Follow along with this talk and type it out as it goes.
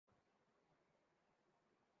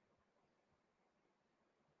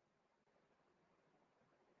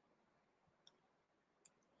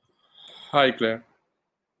Hi, Claire.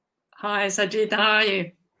 Hi, Sajith. How are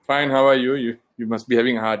you? Fine. How are you? You must be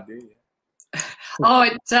having a hard day. Oh,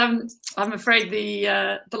 I'm afraid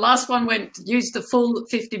the last one used the full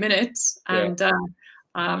 50 minutes, and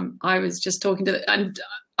I was just talking to and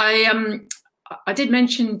I did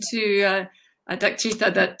mention to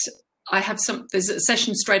Dakshitha that there's a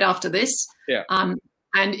session straight after this. Yeah.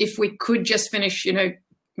 And if we could just finish,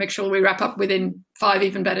 make sure we wrap up within 5,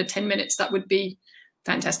 even better, 10 minutes, that would be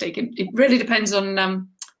fantastic. It really depends on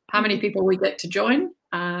how many people we get to join.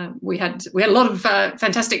 We had a lot of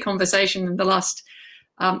fantastic conversation in the last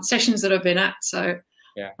sessions that I've been at. So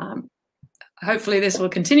hopefully this will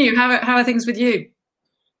continue. How are things with you?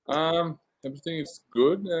 Everything is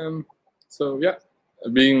good.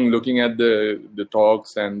 Looking at the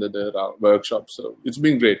talks and the workshops. So it's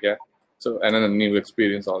been great. Yeah. So another new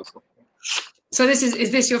experience also. So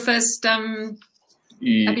is this your first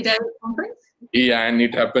Apidays conference? Yeah, and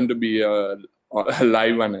it happened to be a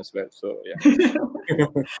live one as well. So yeah.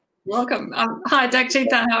 Welcome. Hi,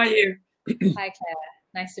 Dakshitha. How are you? Hi, Claire.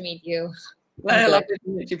 Nice to meet you. Well, lovely to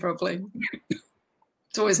meet you properly.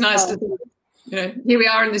 It's always nice to think, here we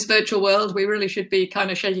are in this virtual world. We really should be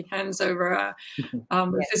kind of shaking hands over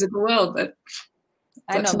the physical world. But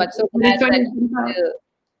I know, but so glad that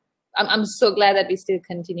I'm so glad that we still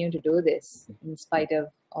continue to do this in spite of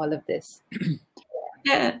all of this.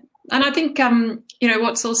 Yeah. And I think,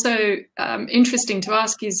 what's also interesting to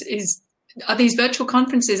ask is, are these virtual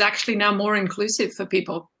conferences actually now more inclusive for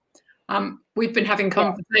people? We've been having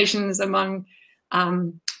conversations among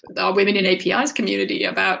our Women in APIs community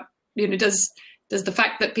about, does the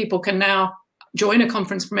fact that people can now join a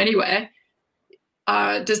conference from anywhere,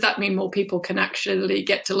 does that mean more people can actually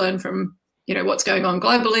get to learn from, what's going on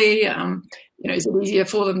globally? Is it easier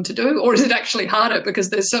for them to do? Or is it actually harder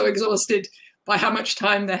because they're so exhausted by how much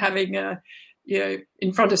time they're having,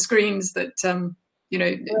 in front of screens that,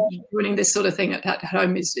 doing this sort of thing at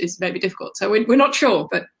home is maybe difficult. So we're not sure,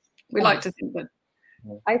 but we like to think that.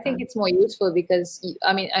 I think it's more useful because,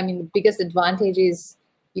 the biggest advantage is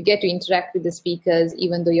you get to interact with the speakers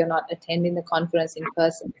even though you're not attending the conference in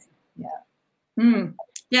person. Yeah.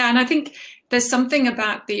 Yeah, and I think there's something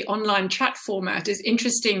about the online chat format is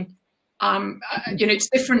interesting. It's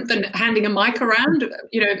different than handing a mic around,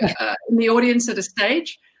 in the audience at a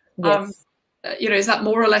stage. Yes. Is that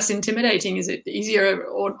more or less intimidating? Is it easier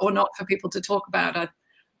or not for people to talk about? I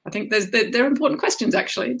think they're important questions,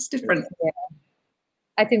 actually. It's different. Yeah.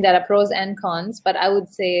 I think there are pros and cons, but I would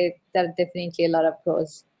say there are definitely a lot of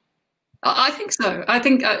pros. I think so. I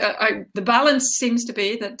think the balance seems to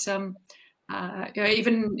be that,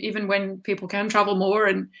 even when people can travel more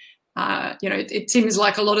and, it seems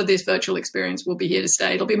like a lot of this virtual experience will be here to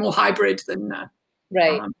stay. It'll be more hybrid than,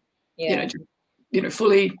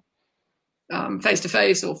 fully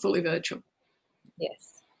face-to-face or fully virtual.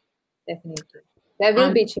 Yes, definitely. There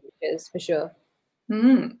will be changes for sure.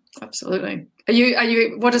 Absolutely. Are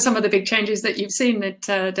you? What are some of the big changes that you've seen at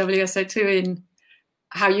WSO2 in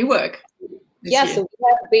how you work? Yeah, so we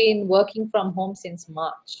have been working from home since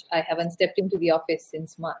March. I haven't stepped into the office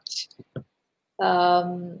since March.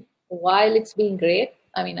 While it's been great,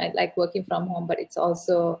 I like working from home, but it's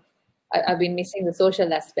also, I've been missing the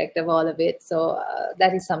social aspect of all of it. So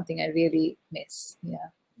that is something I really miss. Yeah.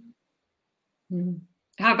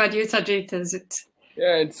 How about you, Sajith? Is it?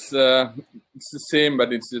 Yeah, it's the same,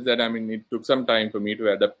 but it's just that it took some time for me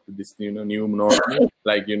to adapt to this new normal,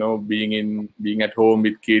 like being at home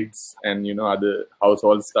with kids and other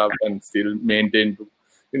household stuff and still maintain to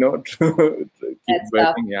keep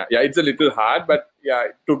working. Yeah, it's a little hard, but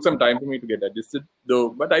it took some time for me to get adjusted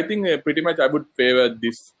though. But I think pretty much I would favor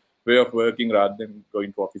this way of working rather than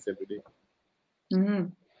going to office every day.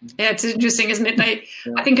 Yeah, it's interesting, isn't it?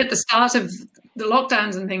 I think at the start of the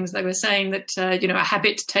lockdowns and things, they were saying that a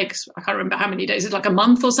habit takes, I can't remember how many days, it's like a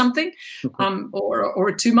month or something,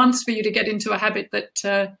 or 2 months for you to get into a habit that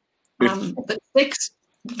sticks.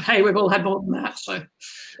 Hey, we've all had more than that. So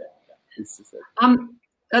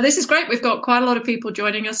this is great. We've got quite a lot of people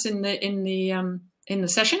joining us in the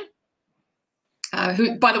session.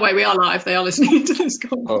 Who, by the way, we are live. They are listening to this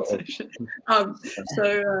conversation.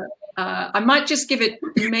 I might just give it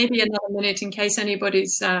maybe another minute in case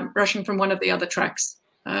anybody's rushing from one of the other tracks.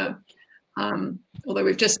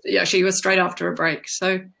 Although she was straight after a break.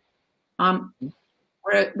 So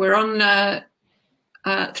we're on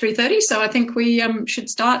 3:30. So I think we should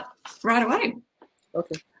start right away.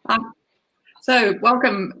 Okay. So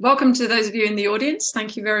welcome to those of you in the audience.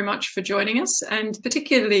 Thank you very much for joining us, and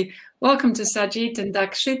particularly welcome to Sajith and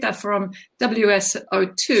Dakshitha from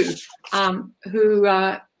WSO2, who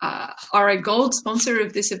are a gold sponsor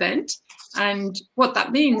of this event. And what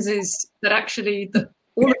that means is that actually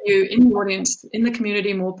all of you in the audience, in the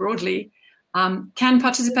community more broadly, can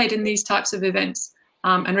participate in these types of events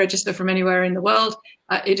and register from anywhere in the world.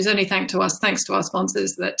 It is only thanks to our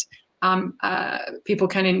sponsors, that people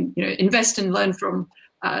can invest and learn from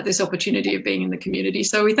this opportunity of being in the community.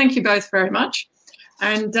 So we thank you both very much,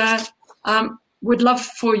 and would love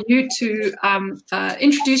for you to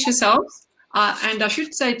introduce yourselves. And I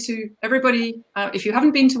should say to everybody, if you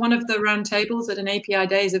haven't been to one of the roundtables at an API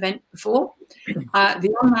Days event before,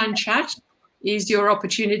 the online chat is your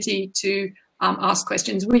opportunity to ask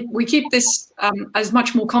questions. We keep this as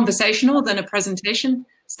much more conversational than a presentation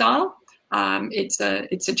style. It's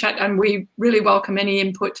a chat, and we really welcome any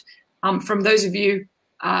input from those of you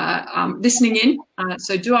listening in.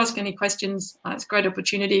 So do ask any questions. It's a great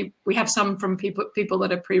opportunity. We have some from people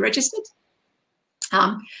that are pre-registered.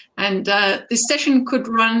 And this session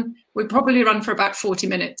would probably run for about 40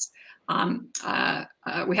 minutes.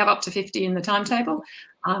 We have up to 50 in the timetable.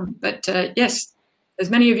 But yes, there's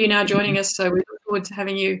many of you now joining us, so we look forward to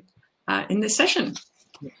having you in this session.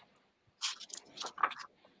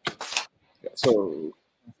 So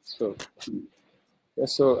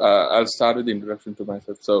I'll start with the introduction to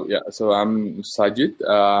myself. So I'm Sajith.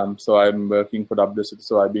 So I'm working for WSO2.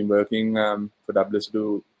 So I've been working for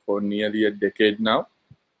WSO2 for nearly a decade now.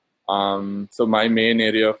 So my main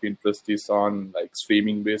area of interest is on like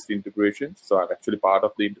streaming-based integration. So I'm actually part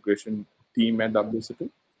of the integration team at WSO2.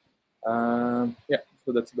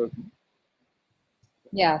 So that's about me.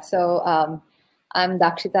 Yeah, so I'm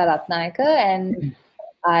Dakshitha Ratnayake, and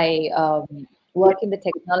I work in the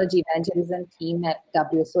technology evangelism team at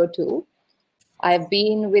WSO2. I've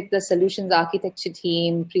been with the solutions architecture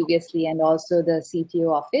team previously, and also the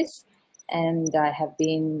CTO office. And I have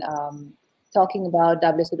been talking about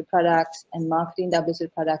WSO2 products and marketing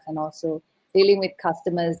WSO2 products, and also dealing with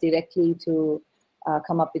customers directly to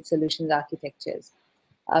come up with solutions architectures.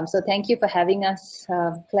 So thank you for having us,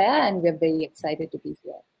 Claire, and we're very excited to be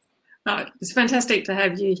here. It's fantastic to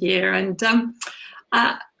have you here. And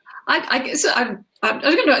I guess I'm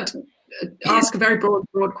going to ask a very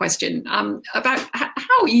broad question about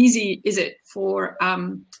how easy is it for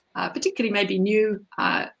particularly maybe new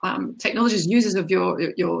technologies, users of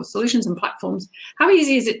your solutions and platforms. How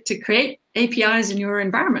easy is it to create APIs in your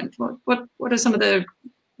environment? What are some of the,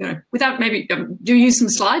 without maybe, do use some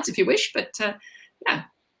slides if you wish, but yeah.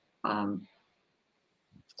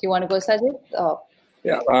 Do you want to go, Sajith? Oh.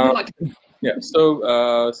 Yeah.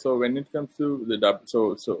 So when it comes to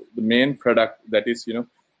the main product that is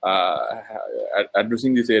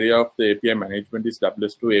addressing this area of the API management is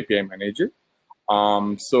WSO2 API Manager.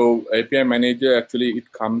 So API Manager, actually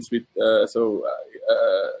it comes with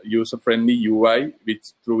user-friendly UI,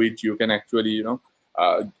 through which you can actually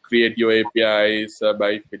create your APIs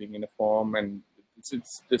by filling in a form, and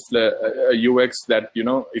it's just a UX that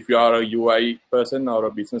if you are a UI person or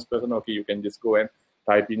a business person, okay, you can just go and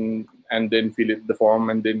type in and then fill it the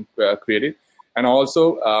form and then create it. And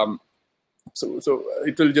also so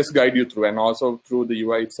it will just guide you through, and also through the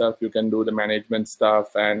UI itself you can do the management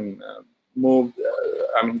stuff and move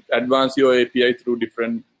advance your API through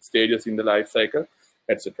different stages in the life cycle,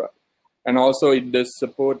 etc. And also it does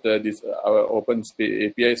support our open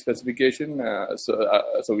API specification.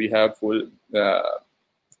 So we have full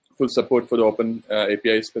support for the open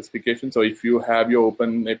API specification. So if you have your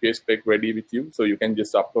open API spec ready with you, so you can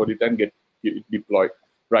just upload it and get it deployed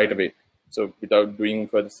right away. So without doing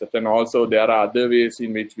further steps. And also there are other ways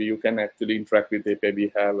in which you can actually interact with API.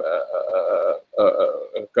 We have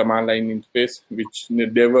a command line interface which the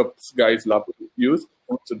DevOps guys love to use,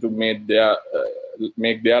 so to make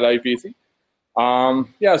their life easy. So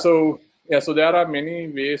there are many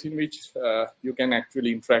ways in which you can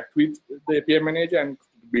actually interact with the API manager and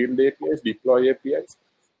build APIs, deploy APIs.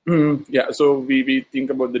 So we think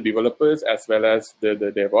about the developers as well as the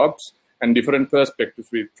DevOps and different perspectives.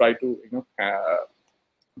 We try to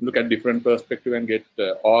look at different perspectives and get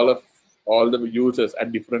all the users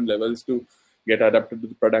at different levels to get adapted to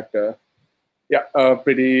the product.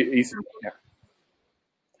 Pretty easy. Yeah.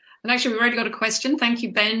 And actually, we've already got a question. Thank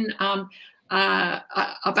you, Ben,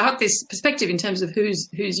 about this perspective in terms of who's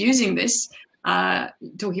using this.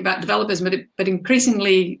 Talking about developers, but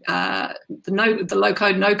increasingly the low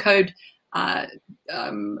code, no code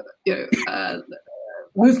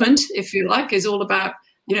movement, if you like, is all about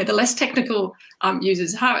the less technical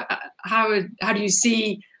users. How do you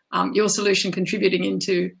see your solution contributing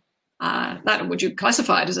into that? Would you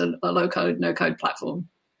classify it as a low code, no code platform?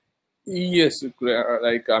 Yes,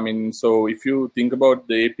 like I mean, so if you think about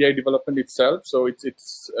the API development itself, so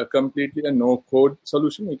it's a completely a no-code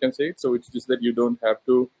solution, you can say it. So it's just that you don't have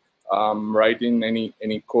to write in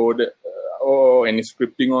any code or any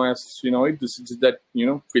scripting, or as you know it. This is just that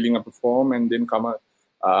filling up a form and then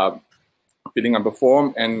filling up a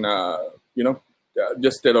form and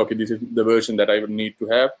just tell, okay, this is the version that I would need to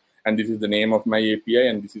have, and this is the name of my API,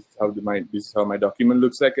 and this is how my document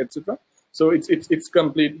looks like, etc. So it's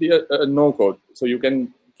completely a no code. So you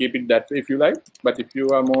can keep it that way if you like. But if you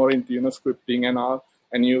are more into scripting and all,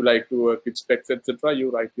 and you like to work with specs, etc., you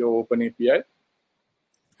write your open API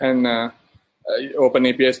and open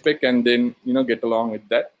API spec, and then get along with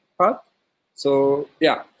that part. So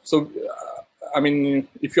yeah. So I mean,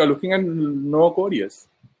 if you are looking at no code, yes,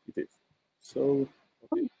 it is. So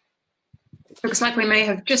okay. Looks like we may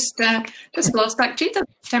have just lost Dakshitha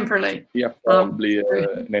temporarily. Yeah, probably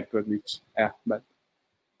a network glitch. Yeah, but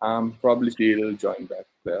probably she'll join back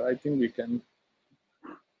there. I think we can.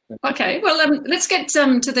 Okay, well, let's get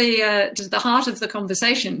to the heart of the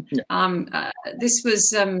conversation. Yeah. This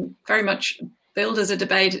was very much billed as a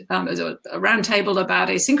debate, as a roundtable about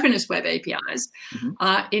asynchronous web APIs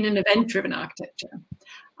in an event-driven architecture.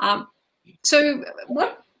 So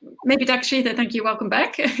what? Maybe Dakshitha, thank you. Welcome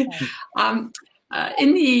back. In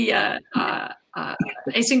the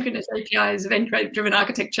asynchronous APIs event-driven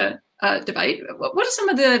architecture debate, what are some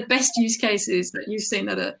of the best use cases that you've seen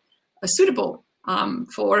that are suitable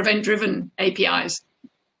for event-driven APIs?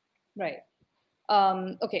 Right.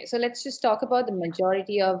 Okay, so let's just talk about the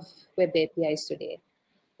majority of web APIs today,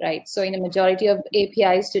 right? So in a majority of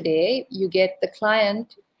APIs today, you get the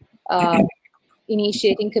client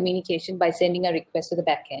initiating communication by sending a request to the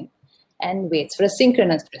backend and waits for a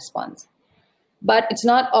synchronous response. But it's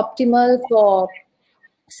not optimal for,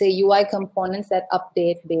 say, UI components that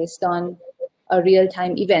update based on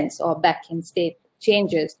real-time events or backend state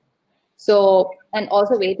changes. So, and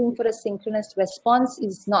also waiting for a synchronous response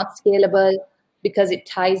is not scalable because it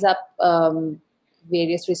ties up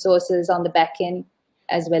various resources on the backend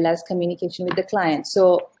as well as communication with the client.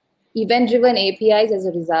 So event-driven APIs, as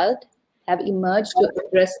a result, have emerged to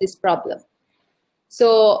address this problem.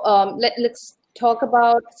 So let's talk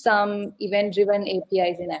about some event-driven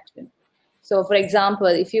APIs in action. So for example,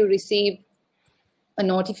 if you receive a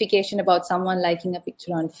notification about someone liking a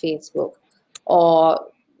picture on Facebook, or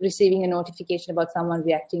receiving a notification about someone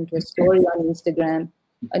reacting to a story on Instagram,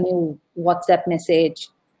 a new WhatsApp message,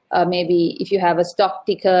 maybe if you have a stock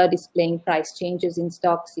ticker displaying price changes in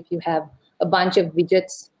stocks, if you have a bunch of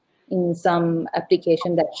widgets in some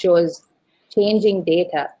application that shows changing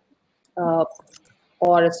data,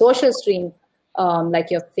 or a social stream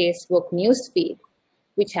like your Facebook newsfeed,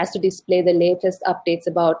 which has to display the latest updates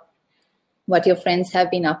about what your friends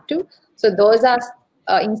have been up to. So those are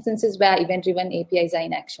instances where event-driven APIs are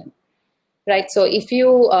in action, right? So if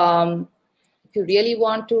you really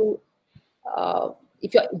want to,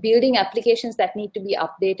 if you're building applications that need to be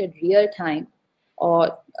updated real time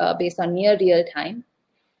or based on near real time,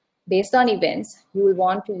 based on events, you will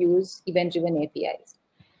want to use event-driven APIs.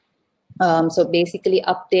 So basically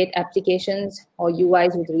update applications or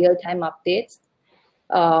UIs with real-time updates.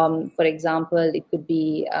 For example, it could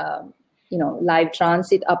be live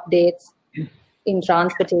transit updates in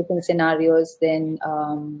transportation scenarios. Then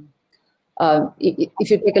if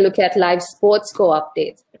you take a look at live sports score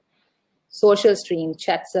updates, social streams,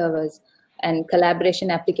 chat servers, and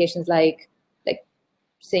collaboration applications like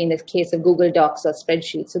say in the case of Google Docs or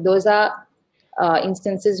spreadsheets. So those are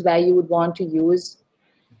instances where you would want to use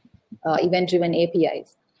event-driven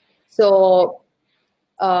APIs. So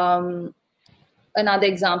another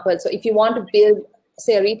example, so if you want to build,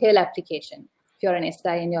 say, a retail application, if you're an SI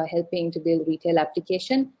and you're helping to build a retail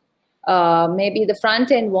application, maybe the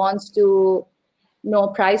front end wants to know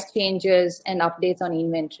price changes and updates on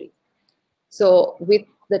inventory. So with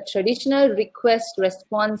the traditional request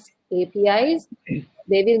response APIs,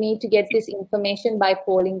 they will need to get this information by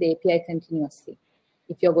polling the API continuously,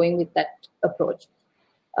 if you're going with that approach.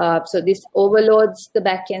 So this overloads the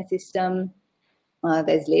backend system.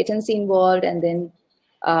 There's latency involved, and then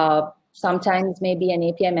sometimes maybe an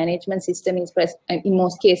API management system is present. In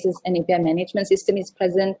most cases, an API management system is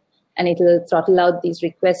present, and it will throttle out these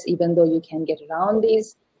requests, even though you can get around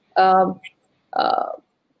these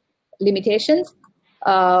limitations.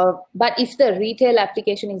 But if the retail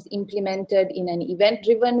application is implemented in an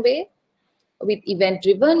event-driven way, with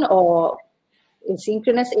event-driven or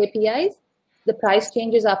synchronous APIs, the price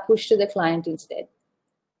changes are pushed to the client instead.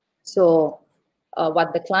 So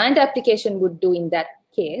what the client application would do in that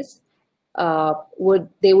case,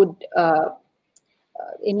 they would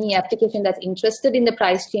any application that's interested in the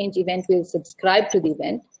price change event will subscribe to the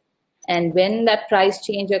event. And when that price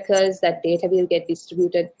change occurs, that data will get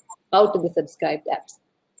distributed out to the subscribed apps.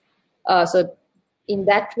 So in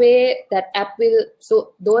that way,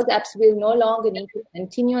 those apps will no longer need to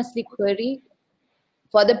continuously query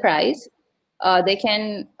for the price. They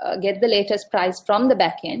can get the latest price from the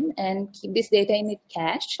backend and keep this data in its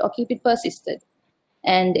cache or keep it persisted.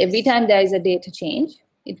 And every time there is a data change,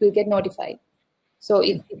 it will get notified. So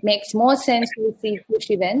it makes more sense to receive push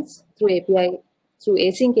events through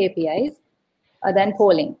async APIs than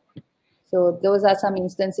polling. So those are some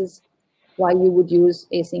instances why you would use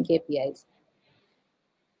async APIs.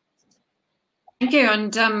 Thank you,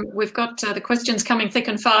 and we've got the questions coming thick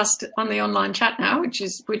and fast on the online chat now, which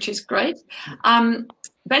is great.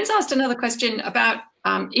 Ben's asked another question about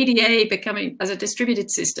EDA becoming as a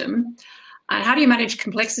distributed system, and how do you manage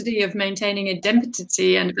complexity of maintaining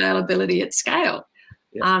idempotency and availability at scale?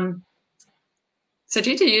 Yeah.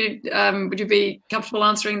 Sajith, would you be comfortable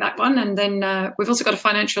answering that one? And then we've also got a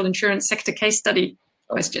financial insurance sector case study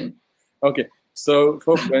question. Okay, so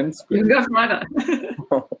for Ben's question, you go for either.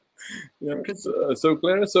 Yeah. So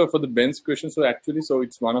Clara, so for the Ben's question, so actually, so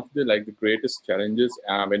it's one of the the greatest challenges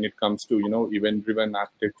when it comes to event-driven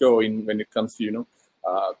architecture, or when it comes to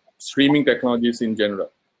streaming technologies in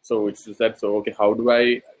general. So it's just that, so okay, how do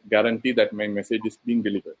I guarantee that my message is being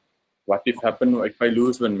delivered? What if I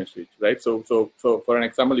lose one message, right? So for an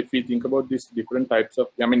example, if we think about these different types of,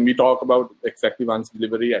 we talk about exactly once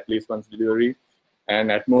delivery, at least once delivery,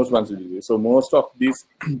 and at most once delivery. So most of these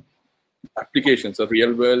applications, so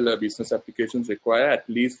real-world business applications, require at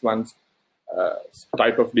least one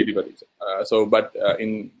type of deliveries. But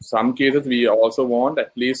in some cases, we also want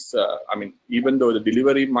at least, even though the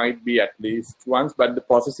delivery might be at least once, but the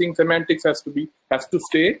processing semantics has to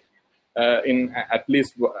stay in at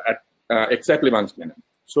least exactly once minute.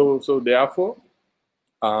 So therefore,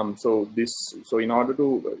 so in order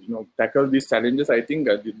to tackle these challenges, I think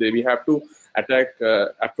we have to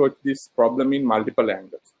approach this problem in multiple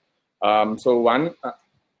angles. So one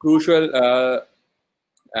crucial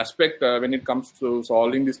aspect when it comes to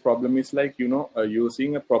solving this problem is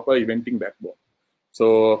using a proper eventing backbone.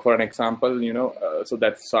 So for an example, so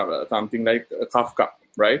that's something like Kafka,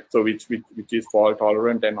 right? So which is fault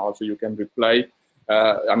tolerant, and also you can replay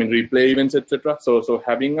events, etc. So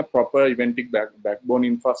having a proper eventing backbone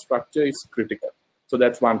infrastructure is critical. So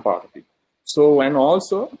that's one part of it. So, and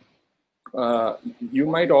also you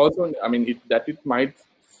might also,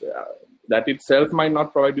 that itself might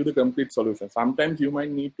not provide you the complete solution. Sometimes you might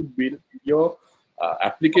need to build your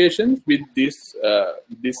applications with this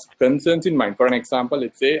concerns in mind. For an example,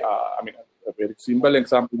 let's say, a very simple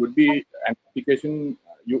example would be an application.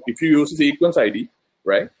 If you use a sequence ID,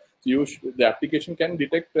 right? So the application can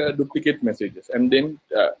detect duplicate messages and then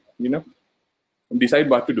decide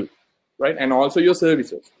what to do, right? And also your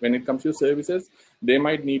services. When it comes to your services, they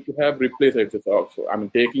might need to have replay services also.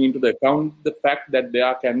 Taking into the account the fact that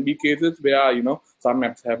there can be cases where some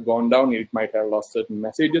apps have gone down, it might have lost certain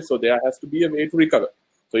messages, so there has to be a way to recover.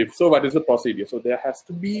 So if so, what is the procedure? So there has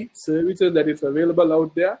to be services that is available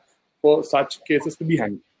out there for such cases to be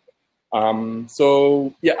handled.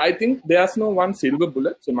 So yeah, I think there's no one silver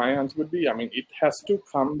bullet. So my answer would be, it has to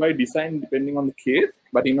come by design depending on the case,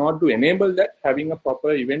 but in order to enable that, having a proper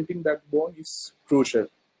eventing backbone is crucial.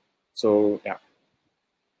 So yeah.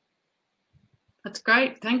 That's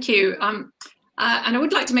great, thank you. And I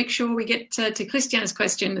would like to make sure we get to Christian's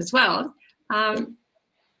question as well.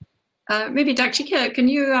 Maybe Dakshitha, can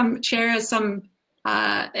you share some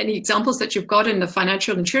any examples that you've got in the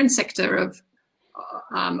financial insurance sector of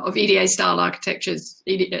EDA style architectures,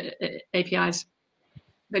 APIs,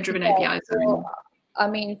 event-driven APIs? So,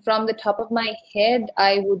 from the top of my head,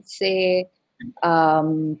 I would say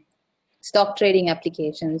stock trading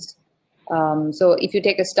applications. So if you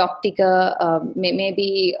take a stock ticker,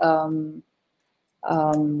 maybe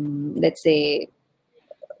let's say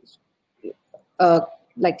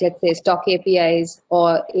stock APIs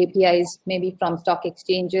or APIs maybe from stock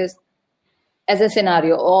exchanges as a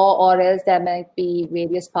scenario, or else there might be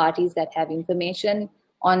various parties that have information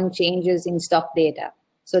on changes in stock data.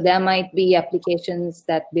 So there might be applications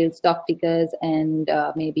that build stock tickers and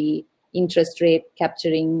maybe interest rate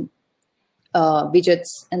capturing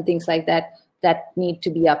widgets and things like that need to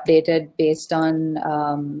be updated based on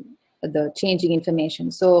the changing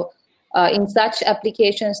information. So in such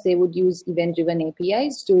applications, they would use event-driven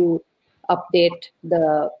APIs to update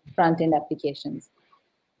the front-end applications.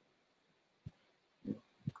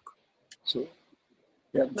 So,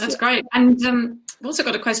 yeah, that's great. And we've also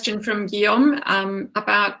got a question from Guillaume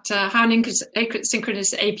about how an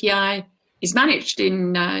asynchronous API is managed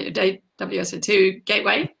in WSO2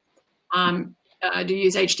 gateway? Do you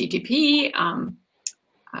use HTTP?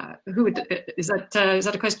 Is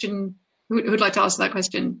that a question? Who would like to answer that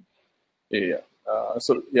question? Yeah.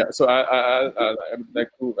 So I'd like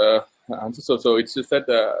to answer. So it's just that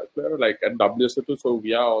like at WSO2, so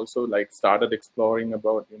we are also like started exploring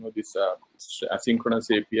about this asynchronous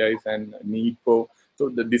APIs and need for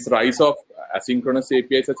this rise of asynchronous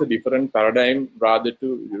APIs as a different paradigm rather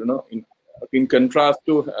to in contrast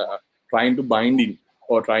to trying to bind in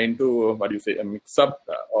or trying to mix up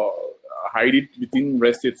or hide it within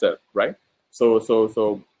REST itself, right? So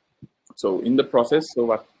in the process, so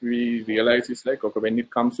what we realize is like, okay, when it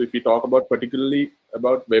comes to, if we talk about particularly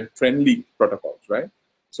about web-friendly protocols, right?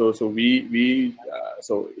 So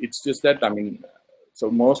it's just that, so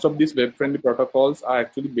most of these web-friendly protocols are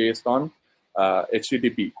actually based on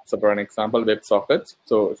HTTP. So for an example, WebSockets.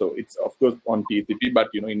 So it's of course on TCP, but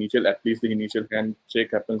at least the initial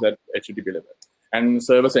handshake happens at HTTP level and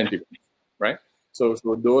server sentiments, right? So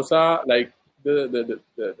those are like the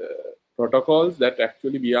protocols that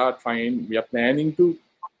actually we are planning to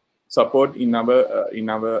support in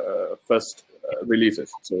our first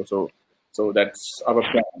releases. So that's our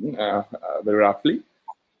plan very roughly.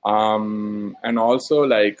 And also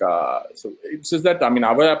like so it's just that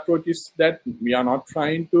our approach is that we are not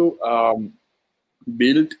trying to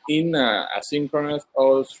build in asynchronous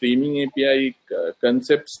or streaming API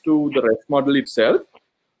concepts to the REST model itself.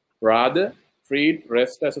 Rather, treat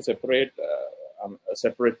REST as a separate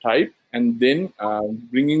type, and then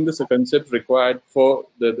bringing the concepts required for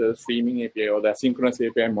the streaming API or the asynchronous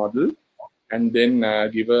API model, and then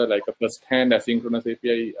give a first-hand asynchronous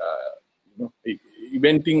API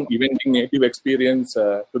eventing native experience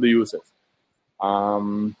to the users.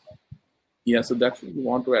 Yeah, so that's what you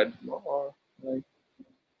want to add more, or like.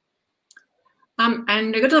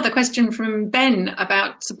 And I got another question from Ben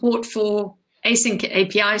about support for async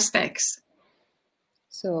API specs.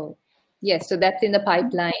 So yes, so that's in the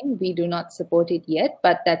pipeline. We do not support it yet,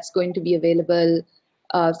 but that's going to be available,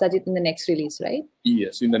 Sajith, in the next release, right?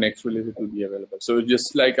 Yes, in the next release it will be available. So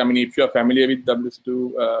just like, if you're familiar with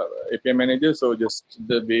WSO2 API Manager, so just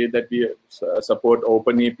the way that we support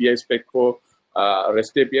open API spec for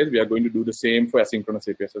REST APIs, we are going to do the same for asynchronous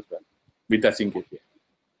APIs as well with Async API.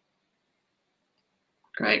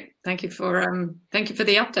 Great, thank you for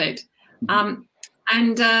the update.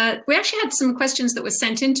 And we actually had some questions that were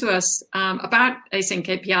sent in to us about Async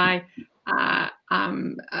API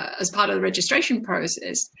as part of the registration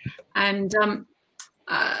process. And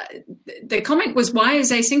the comment was, why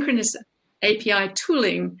is asynchronous API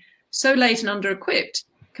tooling so late and under-equipped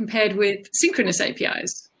compared with synchronous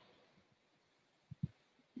APIs?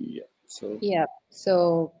 Yeah.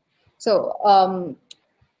 So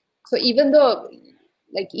even though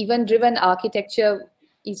event-driven architecture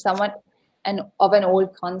is somewhat of an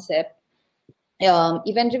old concept,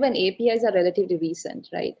 event-driven APIs are relatively recent,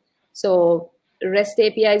 right? So REST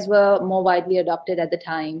APIs were more widely adopted at the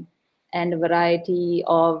time, and a variety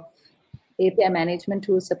of API management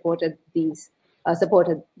tools supported the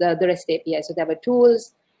REST APIs. So there were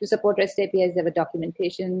tools to support REST APIs, there were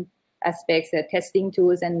documentation aspects, there were testing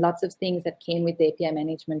tools, and lots of things that came with the API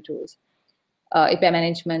management tools, API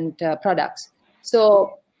management products.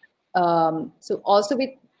 So also with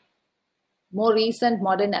more recent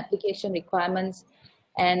modern application requirements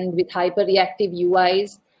and with hyper-reactive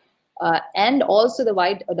UIs, and also the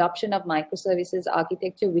wide adoption of microservices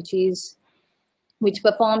architecture, which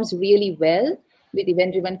performs really well with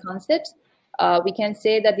event-driven concepts, we can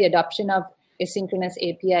say that the adoption of asynchronous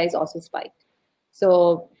APIs also spiked.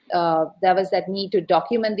 So there was that need to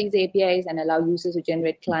document these APIs and allow users to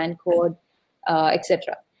generate client code,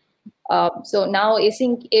 etc. So now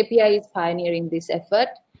Async API is pioneering this effort,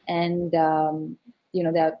 and the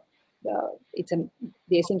Async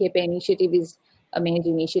API initiative is a major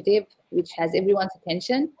initiative which has everyone's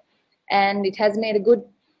attention, and it has made good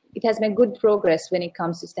progress when it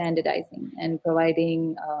comes to standardizing and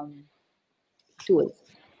providing tools.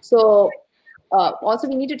 So also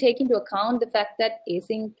we need to take into account the fact that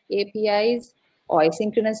async APIs or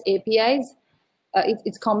asynchronous APIs,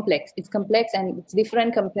 it's complex and it's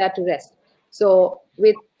different compared to REST. So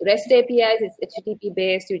with REST APIs, it's HTTP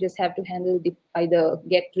based. You just have to handle either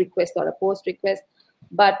GET request or a POST request.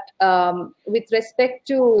 But with respect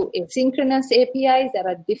to asynchronous APIs, there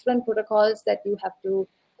are different protocols that you have to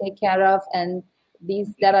take care of, and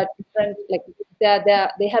there are different, like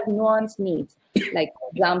they have nuanced needs. Like, for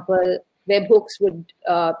example, webhooks would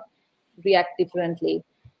react differently,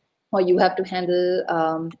 or you have to handle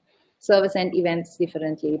server-sent events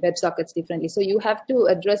differently, WebSockets differently. So you have to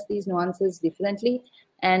address these nuances differently,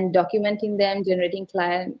 and documenting them, generating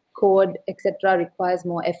client code, etc., requires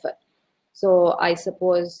more effort. So I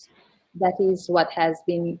suppose that is what has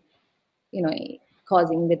been,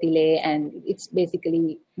 causing the delay, and it's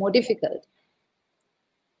basically more difficult.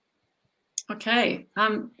 Okay,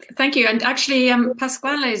 thank you. And actually,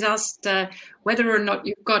 Pasquale has asked whether or not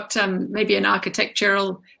you've got maybe an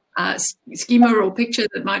architectural schema or picture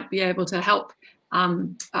that might be able to help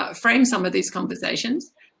frame some of these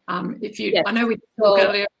conversations. If you, yes. I know we talked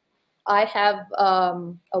earlier. I have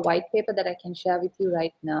a white paper that I can share with you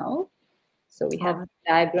right now. So we have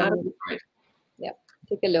diagrams. Yeah,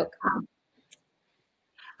 take a look.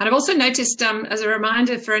 And I've also noticed, as a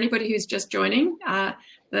reminder for anybody who's just joining,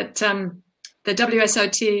 that the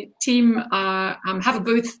WSO team have a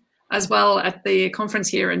booth as well at the conference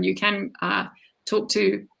here, and you can talk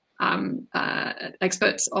to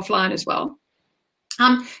experts offline as well.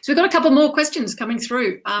 So we've got a couple more questions coming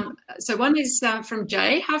through. So one is from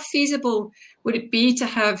Jay. How feasible would it be to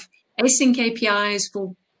have async APIs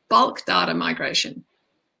for bulk data migration?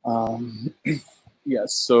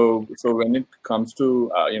 Yes. So when it comes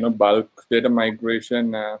to bulk data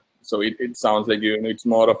migration, so it sounds like it's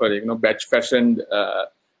more of a batch fashioned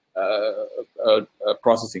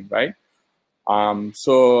processing, right?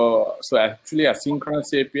 So actually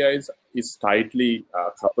asynchronous APIs is tightly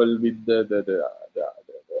coupled with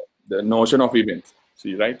the notion of events.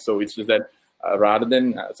 See, right? So it's just that rather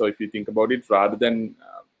than so if you think about it, rather than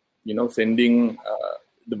sending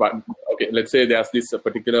okay, let's say there's this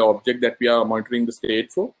particular object that we are monitoring the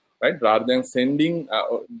state for, right? Rather than sending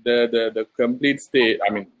the complete state,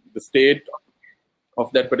 the state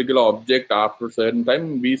of that particular object after a certain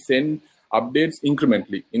time, we send updates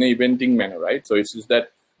incrementally in an eventing manner, right? So it's just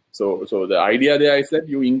that, so the idea there is that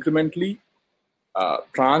you incrementally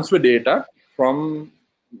transfer data from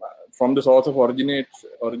the source of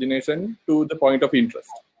origination to the point of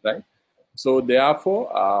interest, right? So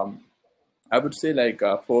therefore, I would say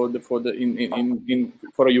for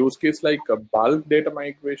a use case like a bulk data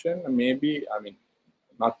migration, maybe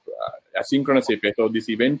not asynchronous API. So this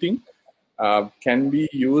eventing can be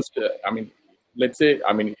used. Let's say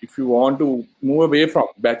if you want to move away from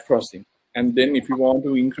batch processing, and then if you want to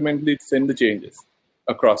incrementally send the changes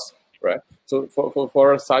across, right? So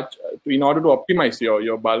for such, in order to optimize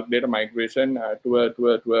your bulk data migration to a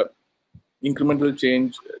incremental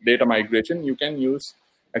change data migration, you can use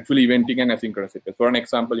actually eventing and asynchronous APIs. For an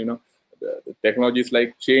example, the technologies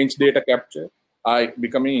like change data capture are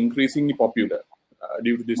becoming increasingly popular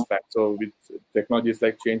due to this fact. So with technologies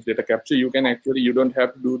like change data capture, you don't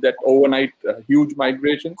have to do that overnight huge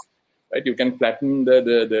migrations, right? You can flatten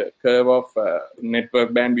the curve of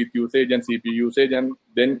network bandwidth usage and CPU usage, and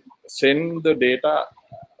then send the data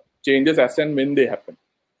changes as and when they happen.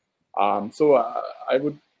 So I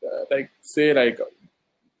would say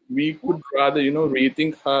we could rather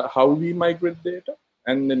rethink how we migrate data,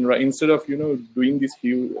 and then instead of doing these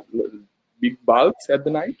huge big bulks at the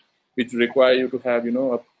night, which require you to have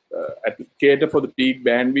cater for the peak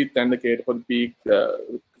bandwidth and the cater for the peak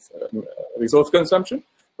resource consumption,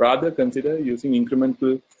 rather consider using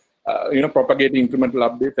incremental propagating incremental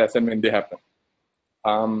updates as and when they happen.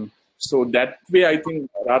 So that way, I think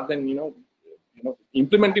rather than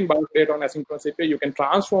implementing bulk data on asynchronous API, you can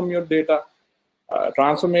transform your data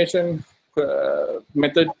transformation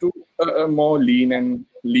method to a more lean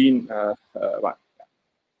one.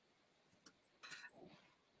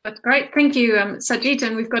 That's great. Thank you, Sajith.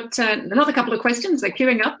 And we've got another couple of questions. They're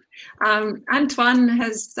queuing up. Antoine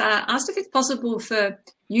has asked if it's possible for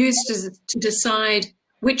users to decide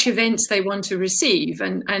which events they want to receive,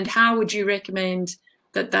 and how would you recommend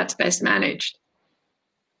that that's best managed?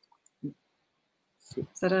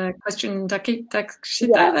 Is that a question,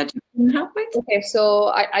 Dakshitha, that you can help with? Okay, so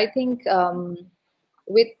I think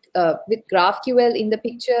with GraphQL in the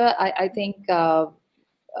picture, I think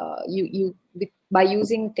by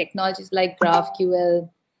using technologies like GraphQL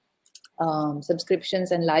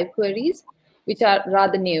subscriptions and live queries, which are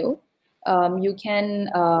rather new, you can,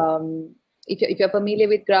 if you're familiar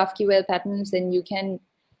with GraphQL patterns, then you can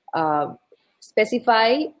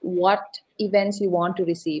specify what events you want to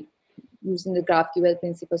receive using the GraphQL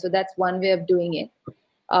principle. So that's one way of doing it.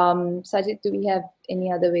 Sajith, do we have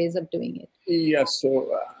any other ways of doing it? Yes. So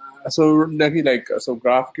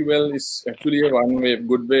GraphQL is actually a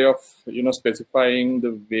good way of specifying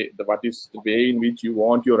what is the way in which you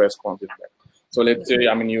want your response. So let's say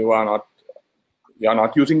you are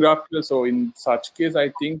not using GraphQL. So in such case,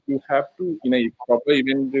 I think you have to, in a proper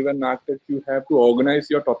event-driven architecture, you have to organize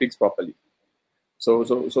your topics properly.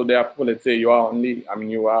 So therefore, let's say you are only,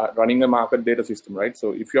 you are running a market data system, right?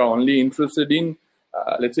 So if you are only interested in,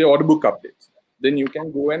 let's say, order book updates, then you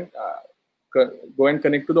can go and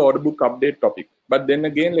connect to the order book update topic. But then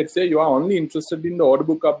again, let's say you are only interested in the order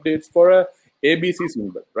book updates for a ABC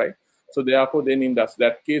symbol, right? So therefore, then in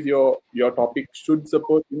that case, your topic should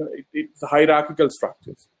support, it's hierarchical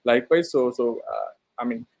structures. Likewise,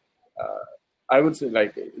 I would say,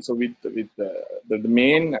 like, so with the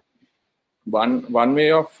main one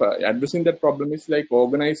way of addressing that problem is like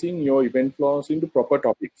organizing your event flows into proper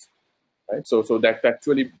topics, right? So that's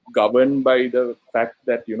actually governed by the fact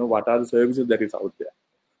that what are the services that is out there.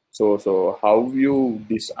 So how you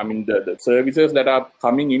the services that are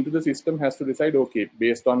coming into the system has to decide, okay,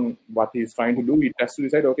 based on what he's trying to do, it has to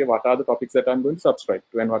decide, okay, what are the topics that I'm going to subscribe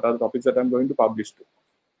to and what are the topics that I'm going to publish to.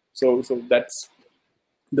 So that's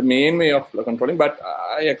the main way of controlling. But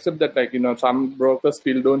I accept that, like, some brokers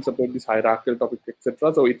still don't support this hierarchical topic,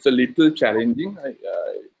 etc. So it's a little challenging.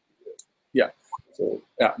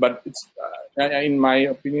 But it's in my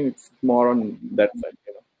opinion, it's more on that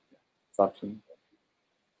side.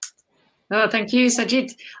 Oh, thank you,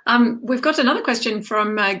 Sajith. We've got another question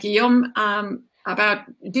from Guillaume about,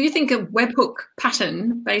 do you think a webhook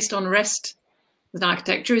pattern based on REST as an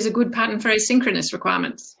architecture is a good pattern for asynchronous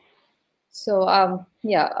requirements? So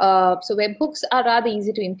so webhooks are rather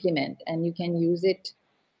easy to implement and you can use it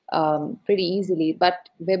pretty easily, but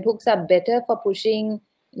webhooks are better for pushing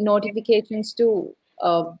notifications to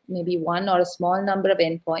maybe one or a small number of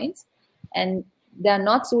endpoints, and they're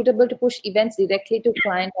not suitable to push events directly to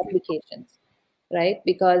client applications, right?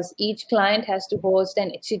 Because each client has to host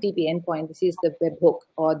an HTTP endpoint. This is the webhook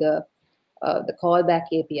or the callback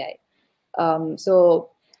API. So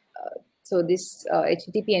this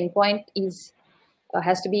HTTP endpoint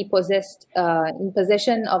has to be in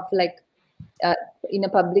possession of in a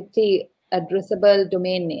publicly addressable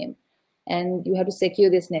domain name, and you have to secure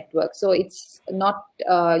this network. So it's not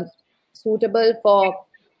suitable for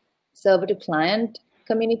server to client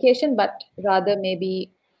communication, but rather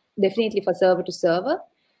definitely for server to server,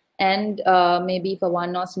 and maybe for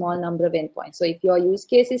one or small number of endpoints. So if your use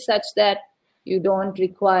case is such that you don't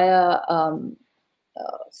require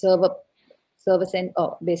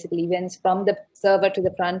basically events from the server to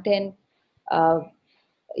the front end,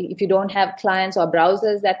 if you don't have clients or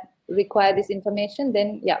browsers that require this information,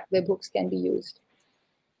 then webhooks can be used.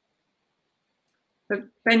 But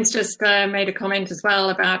Ben's just made a comment as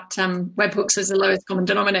well about webhooks as the lowest common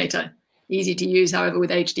denominator. Easy to use, however,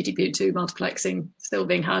 with HTTP2 multiplexing still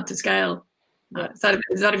being hard to scale. Is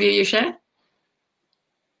that a view you share?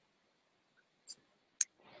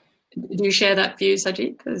 Do you share that view,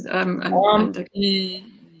 Sajith?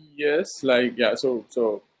 Yes, so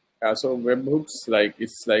webhooks,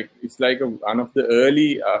 it's like one of the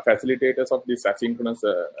early facilitators of this asynchronous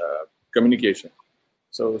communication.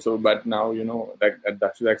 So but now, like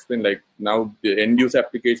Dakshitha explained, like now the end user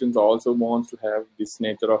applications also wants to have this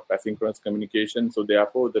nature of asynchronous communication. So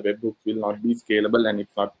therefore the webhook will not be scalable, and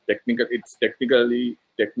it's not technical. It's technical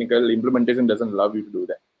implementation doesn't allow you to do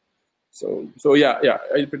that. So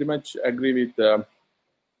I pretty much agree with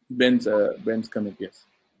Ben's comment. Yes.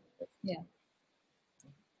 Yeah.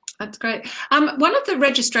 That's great. One of the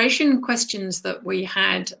registration questions that we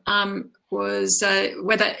had was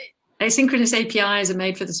whether asynchronous APIs are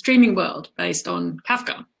made for the streaming world based on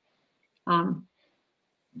Kafka. Do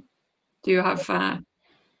you have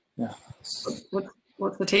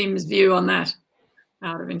what's the team's view on that,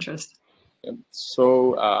 out of interest?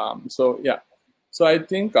 So I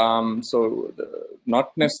think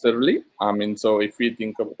not necessarily. So if we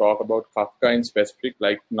talk about Kafka in specific,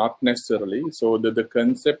 like not necessarily. So the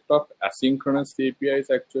concept of asynchronous APIs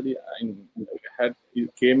actually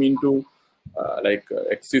came into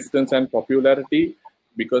existence and popularity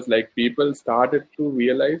because people started to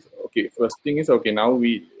realize, okay, first thing is, okay, now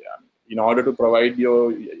we in order to provide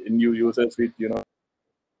your new users with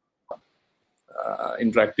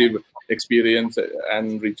interactive experience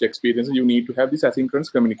and rich experience, you need to have this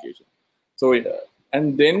asynchronous communication. So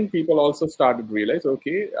and then people also started to realize,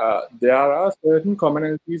 okay, there are certain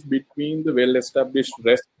commonalities between the well-established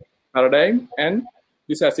REST paradigm and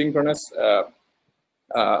this asynchronous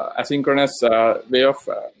way of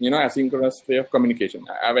asynchronous way of communication.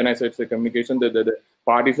 When I say it's a communication, the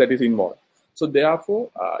parties that is involved. So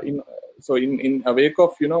therefore, in a wake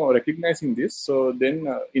of recognizing this, so then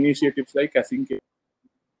initiatives like Async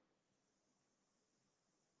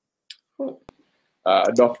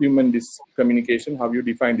document this communication, how you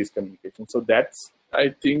define this communication. So that's, I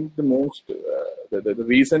think, the most the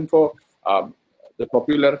reason for the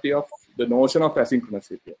popularity of the notion of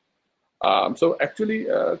asynchronous API. So actually,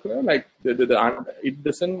 like it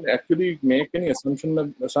doesn't actually make any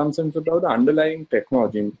assumptions about the underlying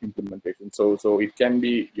technology implementation. So it can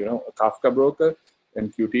be, you know, a Kafka broker,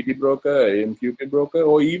 MQTT broker, MQTT broker,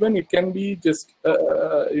 or even it can be just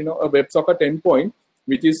you know, a WebSocket endpoint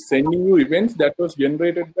which is sending you events that was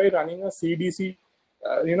generated by running a CDC,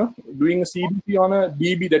 you know, doing a CDC on a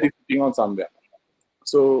DB that is sitting on somewhere.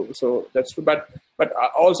 So that's true, but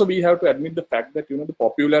also we have to admit the fact that, you know, the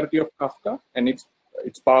popularity of Kafka and its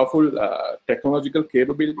powerful technological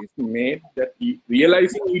capabilities made that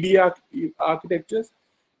realizing EDA architectures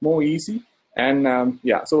more easy, and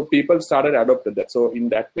yeah, so people started adopted that. So in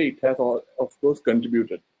that way, it has of course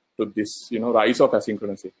contributed to this, you know, rise of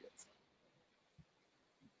asynchronous APIs.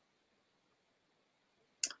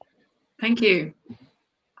 Thank you.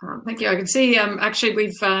 Thank you. I can see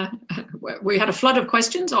actually we had a flood of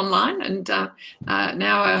questions online, and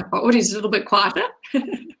now our audience is a little bit quieter.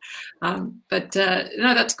 But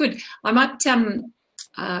no, that's good. I might jump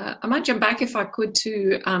back, if I could,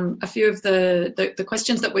 to a few of the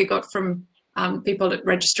questions that we got from people at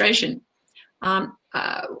registration. One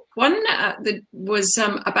that was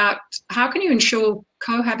about how can you ensure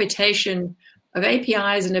cohabitation of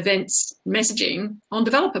APIs and events messaging on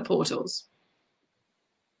developer portals?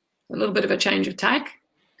 A little bit of a change of tack.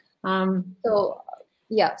 So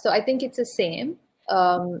I think it's the same.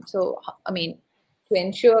 So I mean, to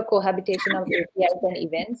ensure cohabitation of APIs and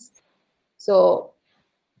events, so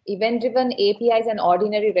event-driven APIs and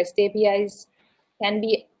ordinary REST APIs can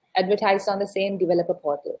be advertised on the same developer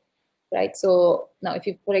portal, right? So now, if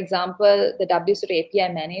you, for example, the WSO2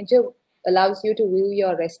 API manager allows you to view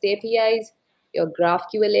your REST APIs, your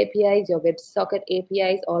GraphQL APIs, your WebSocket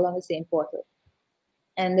APIs, all on the same portal.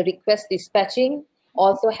 And the request dispatching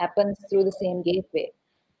also happens through the same gateway,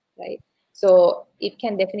 right? So it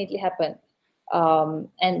can definitely happen.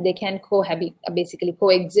 And they can basically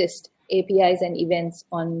coexist, APIs and events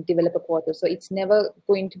on developer portals. So it's never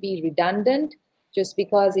going to be redundant just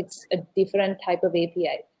because it's a different type of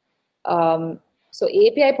API. So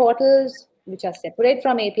API portals, which are separate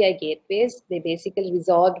from API gateways, they basically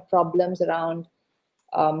resolve problems around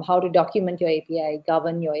how to document your API,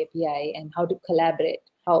 govern your API, and how to collaborate.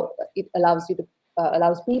 How it allows you to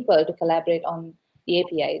allows people to collaborate on the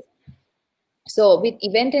APIs. So with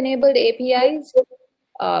event-enabled APIs,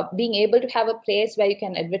 being able to have a place where you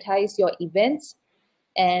can advertise your events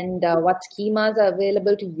and what schemas are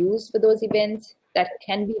available to use for those events, that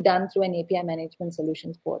can be done through an API management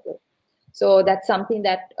solutions portal. So that's something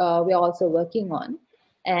that we're also working on.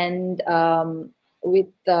 And with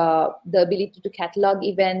the ability to catalog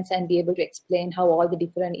events and be able to explain how all the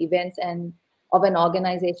different events and of an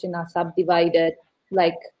organization are subdivided,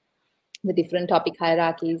 like the different topic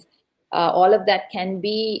hierarchies, all of that can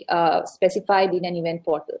be specified in an event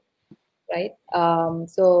portal, right?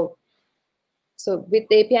 So with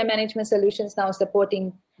the API management solutions now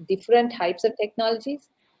supporting different types of technologies,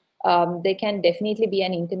 they can definitely be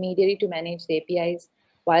an intermediary to manage the APIs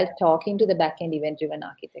while talking to the backend event-driven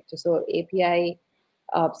architecture. So API,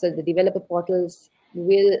 so the developer portals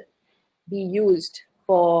will be used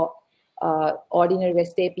for ordinary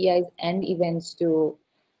REST APIs and events to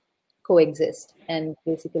coexist and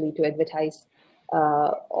basically to advertise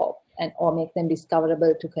or make them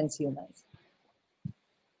discoverable to consumers.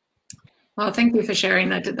 Well, thank you for sharing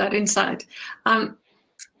that insight.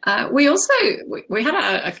 We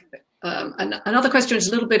had another question, which is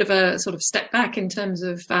a little bit of a sort of step back in terms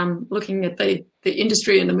of looking at the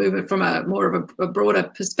industry and the movement from more of a broader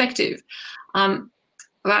perspective,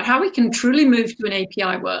 about how we can truly move to an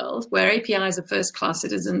API world where APIs are first-class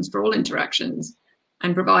citizens for all interactions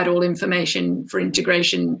and provide all information for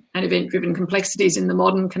integration and event-driven complexities in the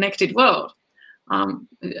modern connected world.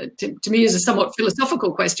 To me, is a somewhat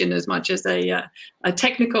philosophical question as much as a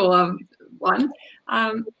technical one.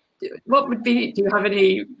 What would be? Do you have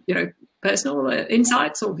any, personal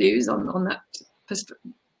insights or views on that?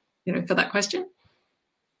 For that question.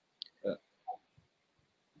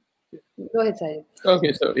 Go ahead, Sajith.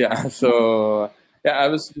 Okay, I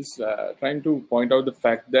was just trying to point out the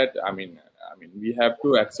fact that we have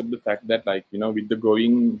to accept the fact that, with the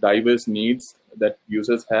growing diverse needs that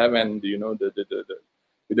users have, and with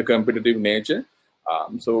the competitive nature,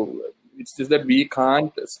 so it's just that we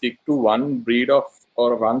can't stick to one breed of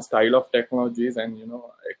or one style of technologies and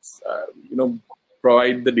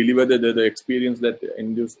deliver the experience that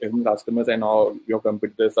end customers and all your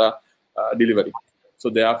competitors are delivering. So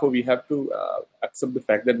therefore, we have to accept the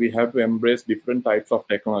fact that we have to embrace different types of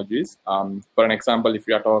technologies. For an example, if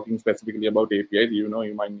you are talking specifically about APIs, you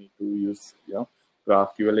might need to use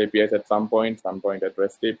GraphQL APIs at some point at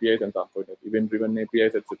REST APIs, and some point at event-driven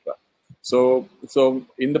APIs, etc. So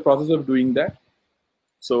in the process of doing that,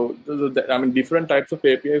 so I mean, different types of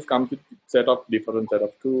APIs come with different set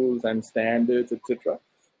of tools and standards, etc.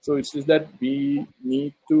 So it's just that we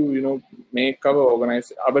need to make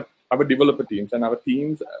our developer teams and our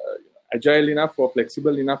teams agile enough or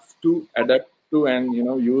flexible enough to adapt to and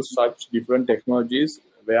use such different technologies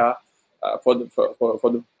where for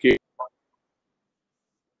the case.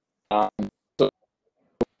 So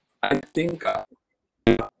I think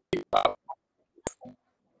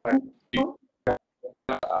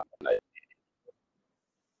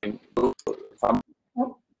some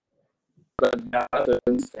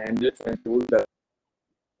standards and tools that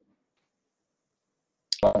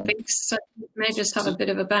I think so. You may just have a bit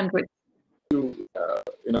of a bandwidth. To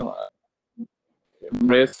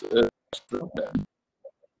embrace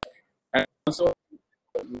and also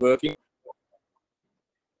working.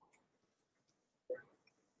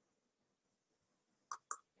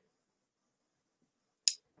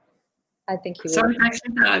 I think you. Sorry,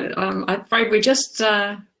 actually, I'm afraid we just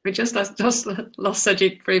lost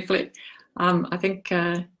Sajith briefly. I think.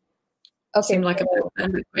 Okay, seemed like a bit of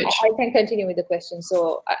bandwidth glitch. I can continue with the question.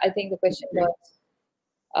 So I think the question was,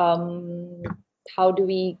 how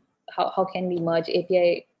can we merge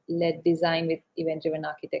API-led design with event-driven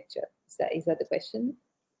architecture? Is that the question?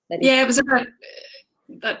 Yeah, it was about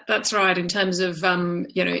that. That's right. In terms of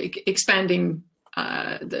expanding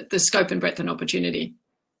the scope and breadth and opportunity.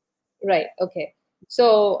 Right. Okay.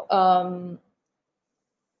 So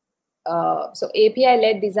so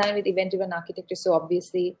API-led design with event-driven architecture. So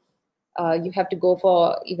obviously, you have to go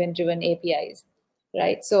for event-driven APIs,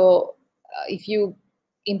 right? So if you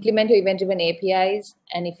implement your event-driven APIs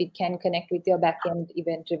and if it can connect with your backend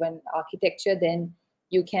event-driven architecture, then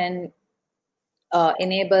you can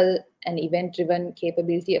enable an event-driven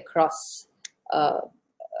capability across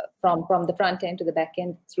from the front end to the back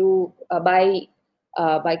end through by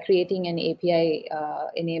creating an API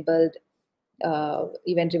enabled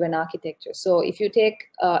event-driven architecture. So if you take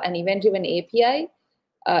an event-driven API,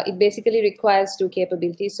 it basically requires two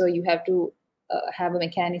capabilities. So you have to have a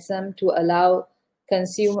mechanism to allow a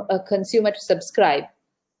consumer to subscribe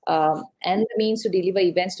and the means to deliver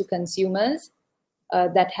events to consumers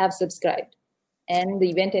that have subscribed. And the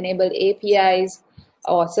event-enabled APIs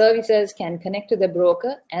or services can connect to the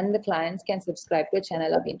broker and the clients can subscribe to a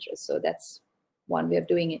channel of interest. So that's one way of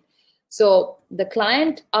doing it. So the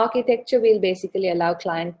client architecture will basically allow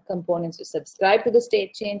client components to subscribe to the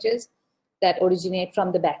state changes that originate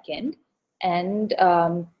from the backend. And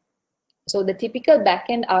so the typical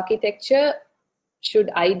backend architecture should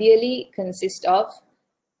ideally consist of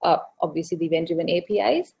obviously the event-driven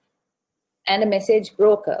APIs and a message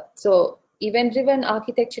broker. So event-driven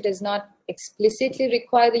architecture does not explicitly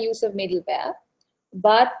require the use of middleware,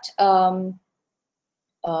 but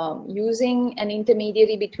using an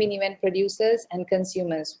intermediary between event producers and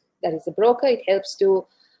consumers, that is the broker, it helps to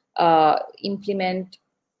implement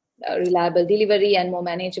reliable delivery and more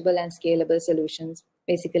manageable and scalable solutions.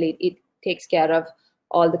 Basically, it takes care of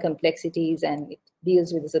all the complexities and it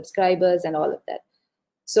deals with the subscribers and all of that.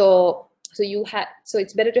 So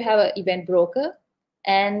it's better to have an event broker,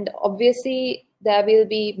 and obviously there will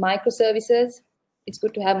be microservices. It's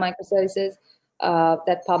good to have microservices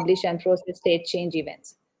that publish and process state change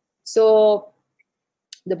events. So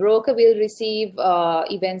the broker will receive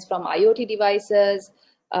events from IoT devices,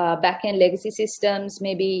 backend legacy systems.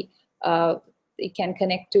 Maybe it can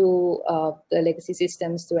connect to the legacy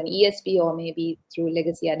systems through an ESP or maybe through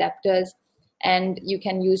legacy adapters. And you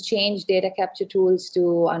can use change data capture tools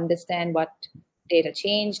to understand what data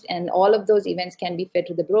changed. And all of those events can be fed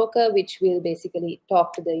to the broker, which will basically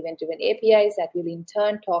talk to the event-driven APIs that will in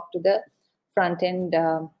turn talk to the front-end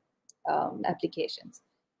applications.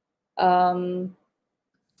 So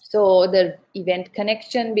the event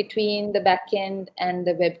connection between the backend and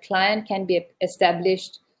the web client can be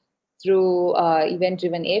established through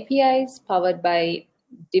event-driven APIs powered by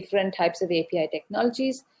different types of API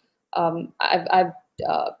technologies. I've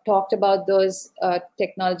talked about those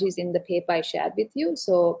technologies in the paper I shared with you.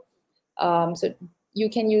 So, so you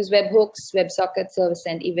can use webhooks, WebSockets,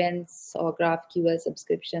 server-sent events, or GraphQL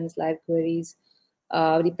subscriptions, live queries,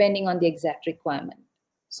 depending on the exact requirement.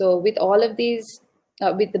 So with all of these,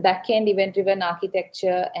 with the backend event-driven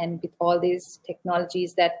architecture and with all these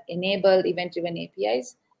technologies that enable event-driven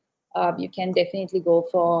APIs, you can definitely go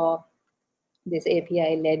for this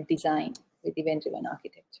API-led design with event-driven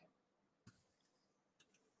architecture.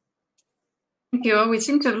 Thank you. We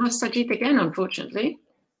seem to have lost Sajith again, unfortunately.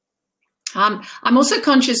 I'm also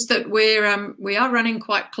conscious that we are running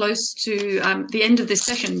quite close to the end of this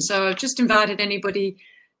session, so I've just invited anybody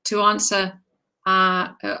to answer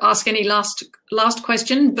ask any last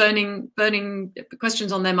question, burning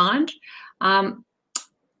questions on their mind.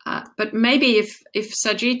 But maybe if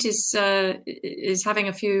Sajith is having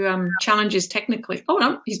a few challenges technically. Oh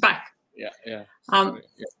no, he's back. Yeah.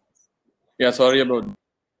 Sorry about.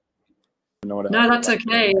 No, that's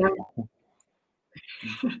okay.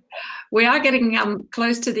 We are getting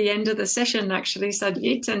close to the end of the session, actually,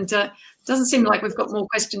 Sajith, and it doesn't seem like we've got more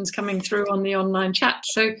questions coming through on the online chat.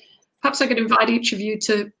 So perhaps I could invite each of you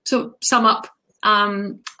to sum up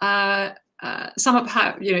how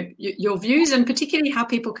your views, and particularly how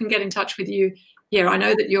people can get in touch with you here. I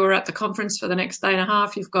know that you're at the conference for the next day and a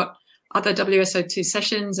half. You've got other WSO2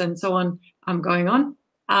 sessions and so on going on.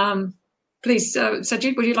 Please,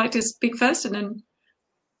 Sajith, would you like to speak first, and then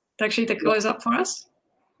Dakshitha close up for us?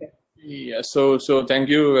 Yeah, so thank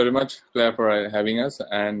you very much, Claire, for having us,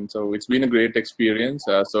 and so it's been a great experience.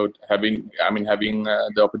 So having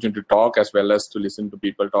the opportunity to talk as well as to listen to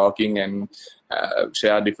people talking and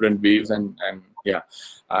share different views, and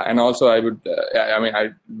also I would I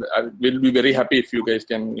will be very happy if you guys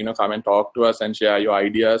can come and talk to us and share your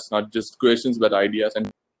ideas, not just questions but ideas and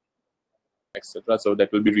etc. So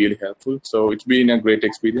that will be really helpful. So it's been a great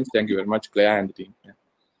experience. Thank you very much, Claire and the team. Yeah.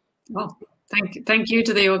 Well, thank you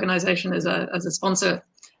to the organization as a sponsor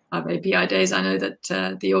of API Days. I know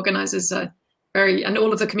that the organizers are and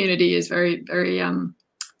all of the community is very, very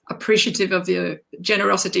appreciative of the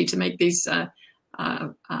generosity to make these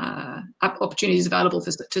opportunities available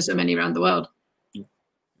to so many around the world.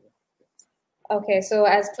 Okay, so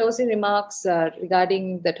as closing remarks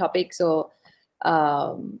regarding the topic, so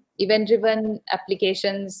event-driven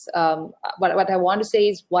applications, what I want to say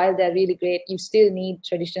is, while they're really great, you still need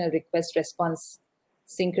traditional request response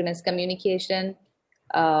synchronous communication.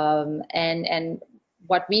 And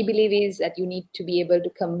what we believe is that you need to be able to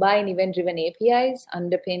combine event-driven APIs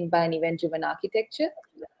underpinned by an event-driven architecture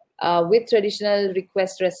with traditional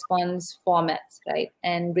request response formats, right?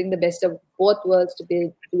 And bring the best of both worlds to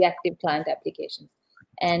build reactive client applications,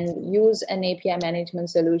 and use an API management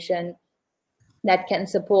solution that can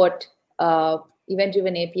support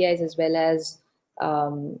event-driven APIs as well as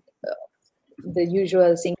the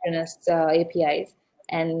usual synchronous APIs.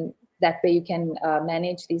 And that way you can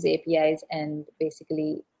manage these APIs and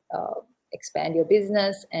basically expand your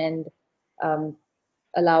business and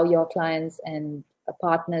allow your clients and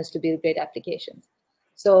partners to build great applications.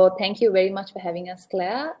 So thank you very much for having us,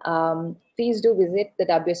 Claire. Please do visit the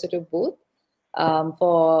WSO2 booth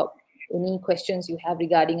for any questions you have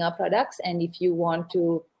regarding our products. And if you want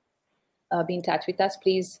to be in touch with us,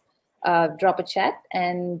 please drop a chat,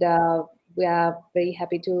 and we are very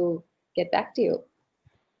happy to get back to you.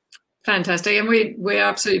 Fantastic. And we're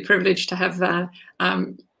absolutely privileged to have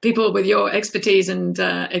people with your expertise and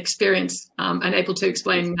experience and able to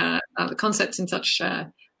explain the concepts in such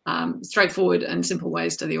straightforward and simple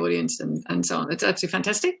ways to the audience and so on. It's absolutely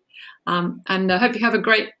fantastic. And I hope you have a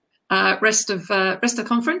great rest of the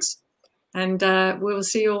conference. And we will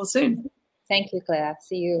see you all soon. Thank you, Claire.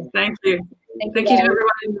 See you. Thank you. Thank you to everyone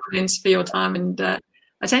in the audience for your time and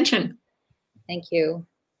attention. Thank you.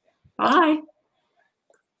 Bye.